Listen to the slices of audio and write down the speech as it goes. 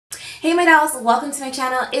Hey my dolls, welcome to my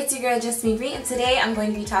channel. It's your girl JustMeRee, and today I'm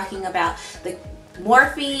going to be talking about the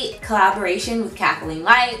Morphe collaboration with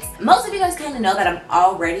KathleenLights. Most of you guys kind of know that I'm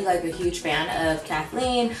already like a huge fan of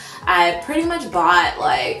Kathleen. I pretty much bought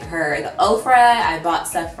like the Ofra, I bought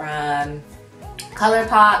stuff from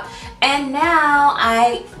ColourPop, and now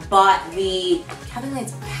I bought the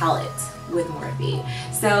KathleenLights palette with Morphe.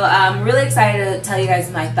 So I'm really excited to tell you guys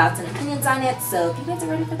my thoughts and opinions on it. So if you guys are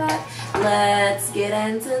ready for that, let's get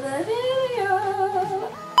into the video.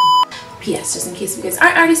 P.S. just in case you guys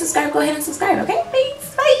aren't already subscribed, go ahead and subscribe, okay?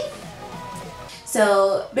 Thanks, bye!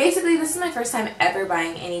 So basically this is my first time ever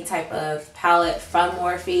buying any type of palette from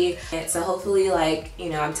Morphe. And so hopefully, like, you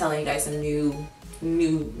know, I'm telling you guys some the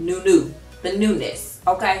newness,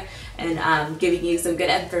 okay? And giving you some good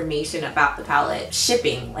information about the palette.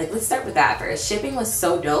 Shipping, like, let's start with that first. Shipping was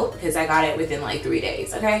so dope because I got it within like 3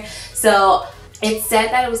 days, okay? So it said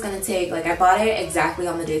that it was gonna take, like, I bought it exactly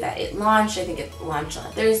on the day that it launched. I think it launched on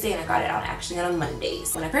a Thursday and I got it actually on a Monday.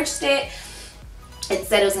 So when I purchased it, it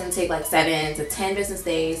said it was gonna take like 7 to 10 business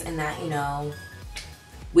days, and that, you know,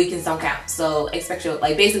 weekends don't count. So expect your,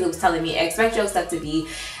 like, basically it was telling me expect your stuff to be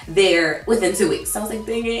there within 2 weeks. So I was like,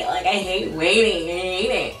 dang it, like, I hate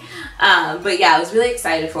waiting. But yeah, I was really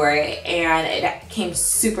excited for it, and it came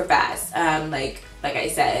super fast. Like I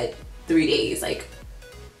said, 3 days. Like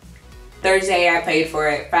Thursday I paid for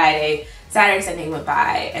it, Friday, Saturday, Sunday went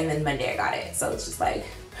by, and then Monday I got it. So it's just like,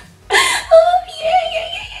 oh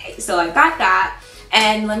yeah. So I got that,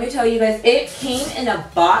 and let me tell you guys, it came in a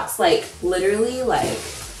box, like literally, like,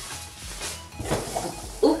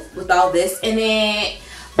 with all this in it,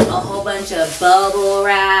 a whole bunch of bubble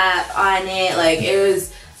wrap on it. Like, it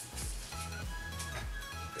was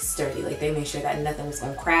sturdy. Like, they made sure that nothing was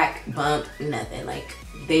gonna crack, bump, nothing. Like,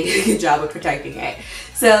 they did a good job of protecting it.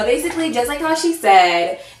 So basically, just like how she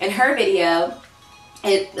said in her video,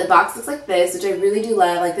 the box looks like this, which I really do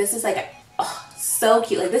love. Like, this is like, oh, so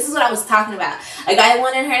cute. Like, this is what I was talking about. Like, I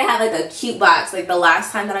wanted her to have like a cute box, like the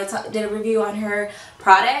last time that I did a review on her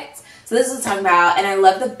product. So this is what I'm talking about, and I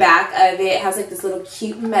love the back of it. It has like this little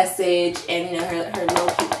cute message, and, you know, her little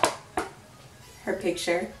cute, her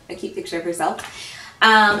picture, a cute picture of herself.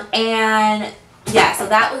 And yeah, so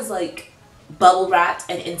that was like bubble wrapped,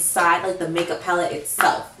 and inside, like, the makeup palette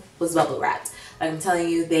itself was bubble wrapped. Like, I'm telling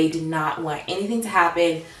you, they did not want anything to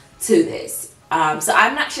happen to this. So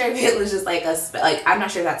I'm not sure if it was just like I'm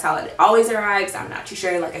not sure if that's how it always arrives. I'm not too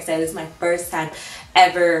sure. Like I said, this is my first time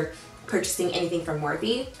ever purchasing anything from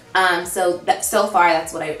Morphe. So far,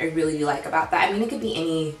 that's what I really do like about that. I mean, it could be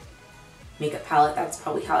any makeup palette. That's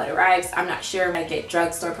probably how it arrives. I'm not sure. I get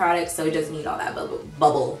drugstore products, so it doesn't need all that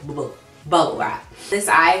bubble wrap. This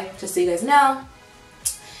eye, just so you guys know,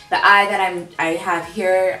 the eye that I have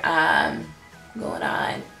here going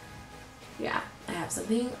on, yeah, I have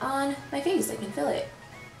something on my face. I can feel it.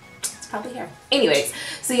 It's probably here. Anyways,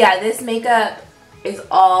 so yeah, this makeup is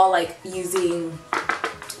all like using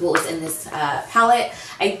what was in this palette.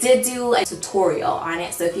 I did do a tutorial on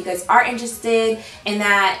it, so if you guys are interested in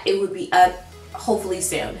that, it would be up hopefully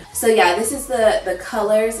soon. So yeah, this is the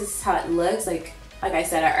colors. This is how it looks. Like I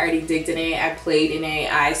said, I already digged in it, I played in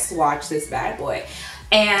it, I swatched this bad boy,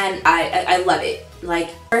 and I love it.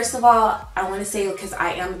 Like, first of all, I want to say, because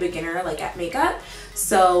I am a beginner, like, at makeup,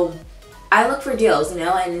 so I look for deals, you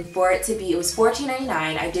know, and for it to be, it was $14.99.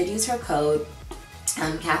 I did use her code,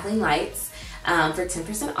 KathleenLights, for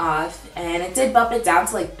 10% off, and it did bump it down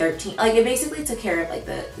to like 13. Like, it basically took care of like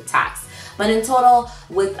the tax. But in total,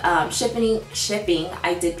 with shipping,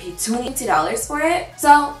 I did pay $22 for it,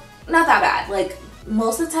 so not that bad. Like,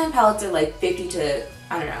 most of the time palettes are like 50 to,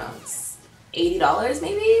 I don't know, $80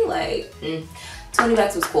 maybe. Like, 20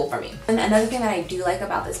 bucks was cool for me. And another thing that I do like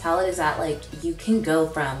about this palette is that, like, you can go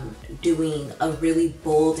from doing a really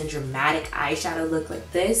bold and dramatic eyeshadow look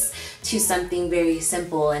like this to something very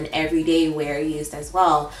simple and everyday wear used as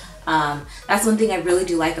well. That's one thing I really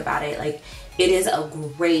do like about it. Like, it is a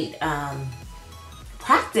great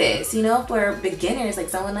practice, you know, for beginners, like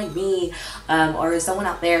someone like me, or someone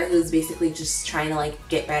out there who's basically just trying to like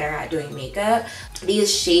get better at doing makeup.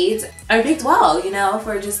 These shades are picked well, you know,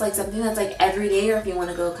 for just like something that's like everyday, or if you want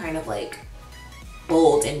to go kind of like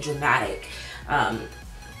bold and dramatic.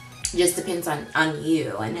 Just depends on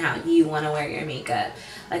you and how you want to wear your makeup.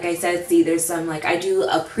 Like I said, see, there's some, like, I do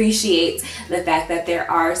appreciate the fact that there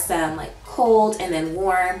are some like cold and then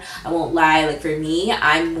warm. I won't lie, like, for me,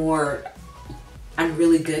 I'm I'm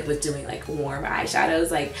really good with doing like warm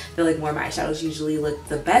eyeshadows. Like, I feel like warm eyeshadows usually look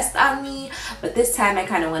the best on me, but this time I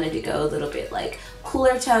kind of wanted to go a little bit like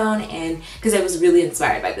cooler tone, and because I was really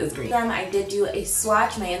inspired by this green. I did do a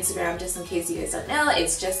swatch. My Instagram, just in case you guys don't know,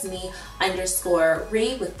 it's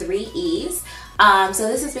JustMeRee with 3 E's. So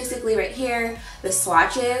this is basically right here, the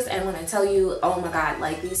swatches, and when I tell you, oh my god,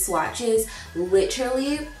 like these swatches,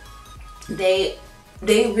 literally, they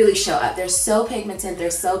really show up. They're so pigmented,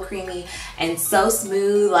 they're so creamy and so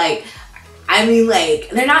smooth. Like, I mean, like,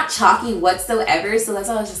 they're not chalky whatsoever, so that's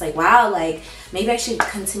why I was just like, wow, like, maybe I should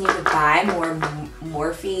continue to buy more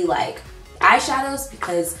Morphe, like, eyeshadows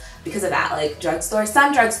because of that. Like,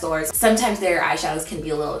 some drugstores, sometimes their eyeshadows can be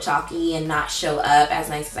a little chalky and not show up as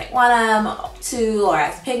nice as I want them to, or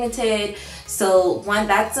as pigmented. So one,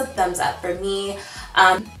 that's a thumbs up for me.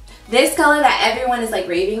 This color that everyone is like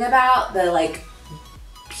raving about, the like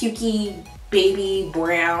pukey baby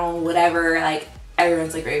brown, whatever, like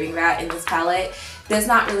everyone's like raving about in this palette, does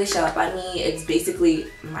not really show up on me. It's basically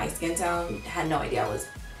my skin tone. Had no idea it was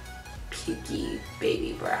pukey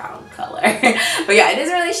baby brown color. But yeah, it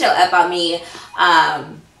doesn't really show up on me.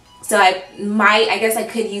 So I guess I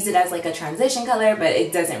could use it as like a transition color, but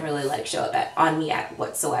it doesn't really like show up on me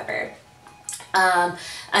whatsoever.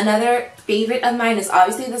 Another favorite of mine is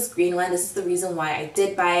obviously this green one. This is the reason why I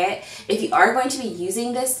did buy it. If you are going to be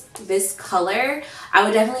using this color, I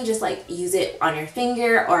would definitely just like use it on your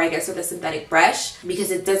finger, or I guess with a synthetic brush,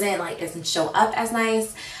 because it doesn't show up as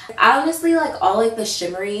nice. Honestly, like all like the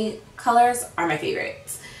shimmery colors are my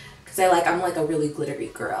favorites, because I'm like a really glittery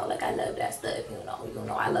girl. Like, I love that stuff, you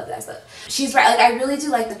know, I love that stuff. She's right, like I really do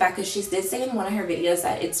like the fact that she did say in one of her videos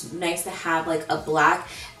that it's nice to have like a black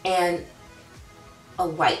and a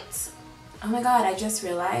white. Oh my god, I just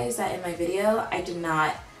realized that in my video I did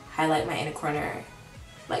not highlight my inner corner,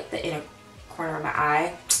 like the inner corner of my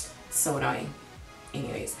eye. So annoying.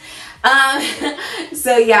 Anyways,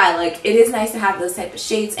 so yeah, like it is nice to have those type of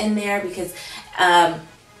shades in there, because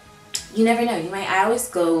you never know, I always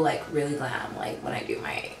go like really glam. Like when I do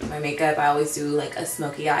my makeup, I always do like a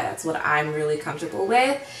smoky eye. That's what I'm really comfortable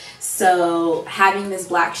with. So having this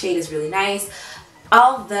black shade is really nice.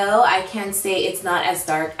 Although I can say it's not as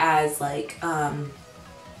dark as like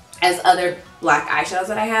as other black eyeshadows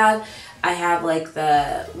that I have. I have like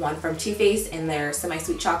the one from Too Faced in their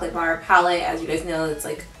Semi-Sweet Chocolate Bar palette. As you guys know, it's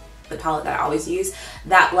like the palette that I always use.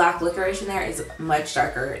 That black licorice in there is much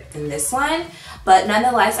darker than this one. But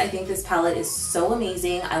nonetheless, I think this palette is so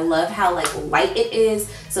amazing. I love how like light it is.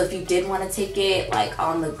 So if you did want to take it like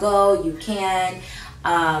on the go, you can.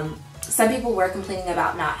 Some people were complaining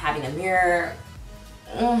about not having a mirror.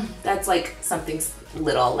 That's like something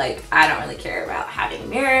little. Like, I don't really care about having a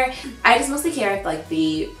mirror. I just mostly care if like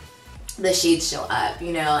the shades show up,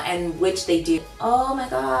 you know, and which they do. Oh my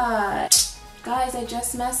god, guys, I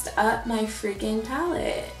just messed up my freaking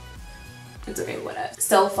palette. It's okay, whatever.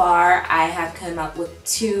 So far I have come up with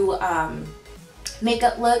 2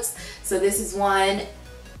 makeup looks. So this is one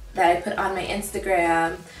that I put on my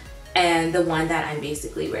Instagram, and the one that I'm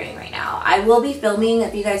basically wearing right now. I will be filming,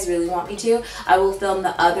 if you guys really want me to, I will film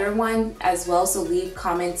the other one as well, so leave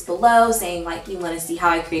comments below saying like you want to see how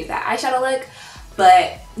I created that eyeshadow look.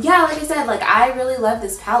 But yeah, like I said, like I really love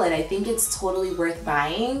this palette. I think it's totally worth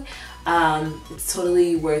buying. It's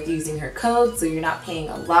totally worth using her code, so you're not paying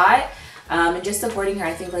a lot. And just supporting her.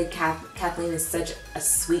 I think like Kathleen is such a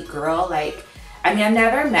sweet girl. Like, I mean, I've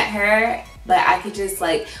never met her, but I could just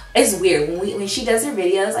like, it's weird when she does her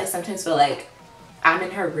videos, I sometimes feel like I'm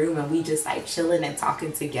in her room and we just like chilling and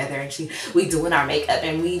talking together, and we doing our makeup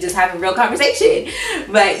and we just having real conversation.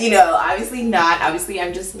 But you know, obviously not. Obviously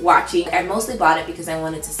I'm just watching. I mostly bought it because I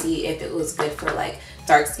wanted to see if it was good for like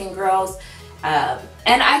dark skinned girls, and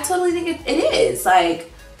I totally think it is.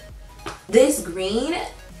 Like this green,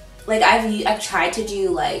 like I've tried to do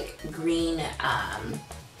like green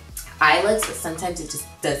eye looks, but sometimes it just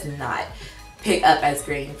does not pick up as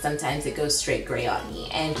green. Sometimes it goes straight gray on me,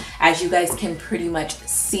 and as you guys can pretty much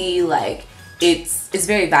see, like it's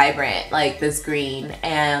very vibrant, like this green.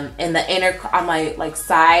 And in the inner, on my like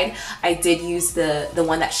side, I did use the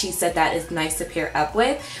one that she said that is nice to pair up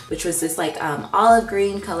with, which was this like olive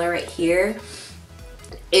green color right here.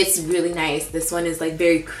 It's really nice. This one is like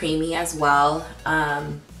very creamy as well.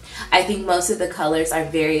 I think most of the colors are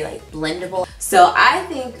very like blendable. So I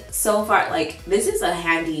think so far, like this is a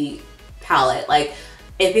handy palette. Like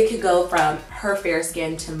if it could go from her fair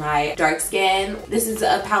skin to my dark skin, this is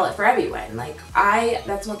a palette for everyone. Like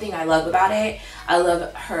that's one thing I love about it. I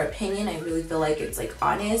love her opinion. I really feel like it's like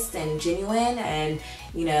honest and genuine, and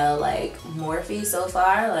you know, like Morphe so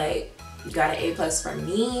far, like you got an A+ from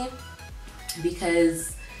me,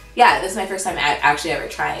 because yeah, this is my first time actually ever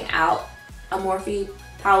trying out a Morphe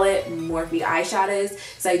palette, Morphe eyeshadows.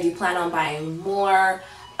 So I do plan on buying more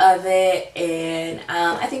of it, and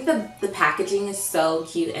I think the packaging is so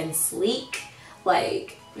cute and sleek,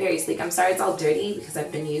 like very sleek. I'm sorry it's all dirty because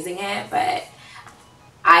I've been using it, but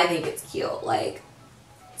I think it's cute. Like,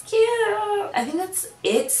 it's cute. I think that's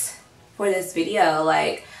it for this video.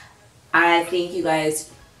 Like, I think you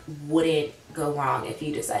guys wouldn't go wrong if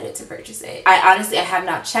you decided to purchase it. I honestly have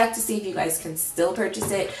not checked to see if you guys can still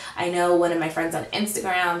purchase it. I know one of my friends on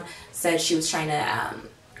Instagram said she was trying to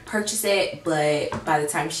purchase it, but by the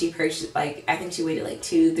time she purchased, like, I think she waited like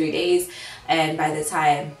 2-3 days, and by the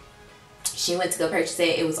time she went to go purchase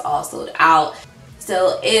it, it was all sold out.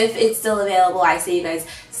 So if it's still available, I say you guys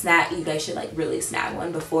should like really snag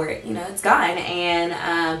one before, you know, it's gone.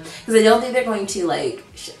 And because I don't think they're going to, like,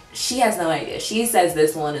 she has no idea. She says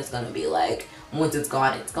this one is going to be like, once it's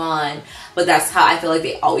gone, it's gone. But that's how I feel like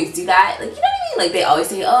they always do that. Like, you know what I mean? Like, they always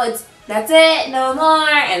say, oh, that's it, no more.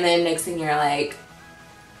 And then next thing you're like,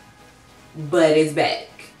 but it's back.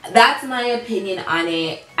 That's my opinion on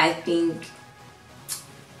it. I think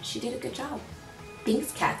she did a good job.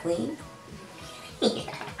 Thanks, Kathleen.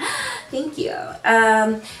 Yeah. Thank you.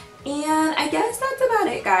 And I guess that's about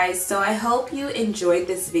it, guys. So I hope you enjoyed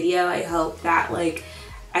this video. I hope that, like,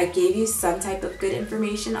 I gave you some type of good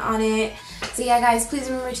information on it. So yeah, guys, please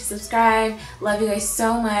remember to subscribe. Love you guys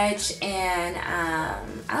so much, and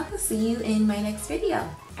I will see you in my next video.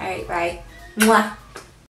 All right, bye. Mwah.